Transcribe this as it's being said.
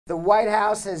the White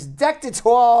House has decked its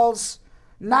halls,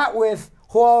 not with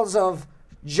halls of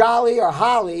jolly or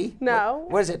holly. No.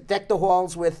 What is it? Deck the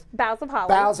halls with Boughs of holly.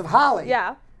 boughs of holly.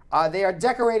 Yeah. They are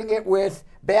decorating it with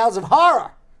boughs of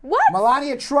horror. What?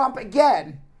 Melania Trump,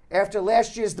 again, after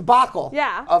last year's debacle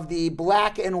of the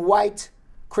black and white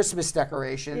Christmas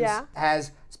decorations,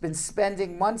 has been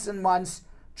spending months and months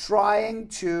trying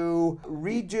to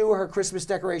redo her Christmas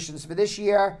decorations for this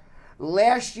year.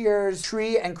 Last year's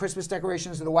tree and Christmas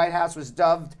decorations of the White House was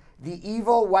dubbed the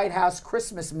evil White House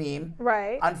Christmas meme.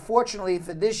 Right. Unfortunately,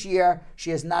 for this year,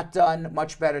 she has not done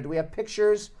much better. Do we have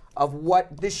pictures of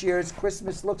what this year's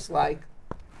Christmas looks like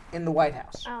in the White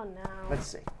House? Oh, no. Let's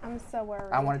see. I'm so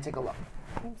worried. I want to take a look.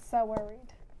 I'm so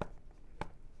worried.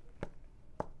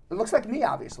 It looks like me,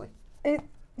 obviously.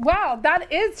 Wow,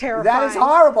 that is terrifying. That is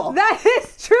horrible. That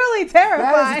is truly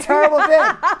terrifying. That is a terrible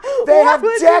thing. They have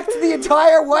decked the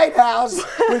entire White House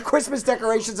with Christmas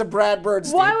decorations of Brad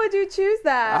Bernstein. Why would you choose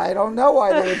that? I don't know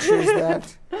why they would choose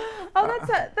that. Oh,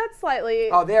 that's slightly.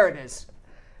 Oh, there it is.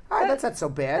 All right, that's not so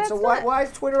bad. So why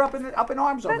is Twitter up in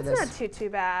arms over this? That's not too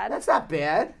bad. That's not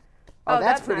bad. Oh,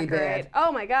 that's pretty not great. bad.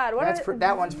 Oh my God,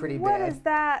 That one's pretty bad. What is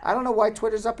that? I don't know why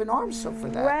Twitter's up in arms for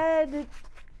that. Red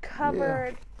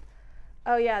covered. Yeah.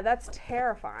 Oh yeah, that's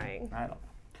terrifying. I don't.